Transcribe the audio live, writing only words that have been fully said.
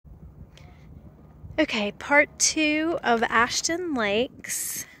Okay, part 2 of Ashton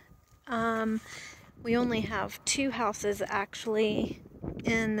Lakes. We only have 2 houses actually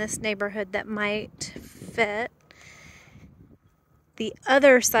in this neighborhood that might fit. The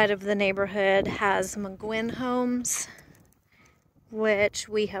other side of the neighborhood has McGuinn homes, which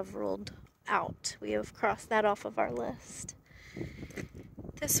we have ruled out. We have crossed that off of our list.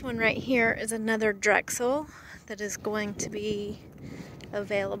 This one right here is another Drexel that is going to be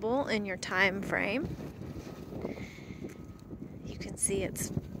available in your time frame. You can see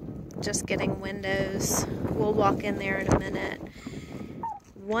it's just getting windows. We'll walk in there in a minute.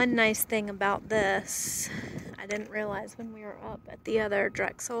 One nice thing about this, I didn't realize when we were up at the other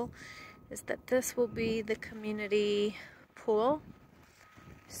Drexel, is that this will be the community pool.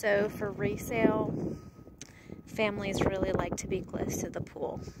 So for resale, families really like to be close to the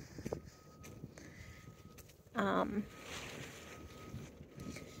pool.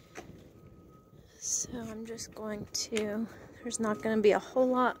 So I'm just going to, there's not going to be a whole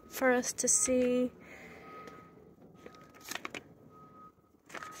lot for us to see.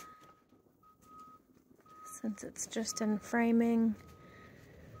 Since it's just in framing.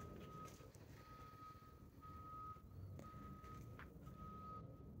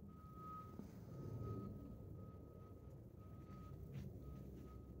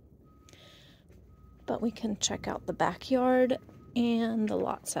 But we can check out the backyard and the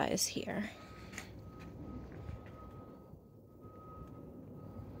lot size here.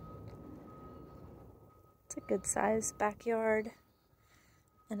 It's a good sized backyard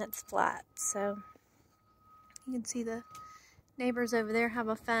and it's flat, so you can see the neighbors over there have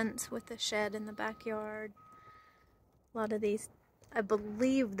a fence with a shed in the backyard. A lot of these, I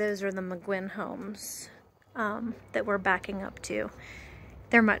believe those are the McGuinn homes that we're backing up to.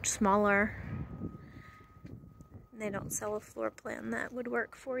 They're much smaller. They don't sell a floor plan that would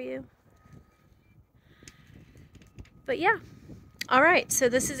work for you. But yeah, all right, so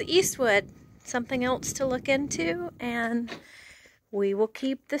this is Eastwood. Something else to look into, and we will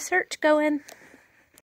keep the search going.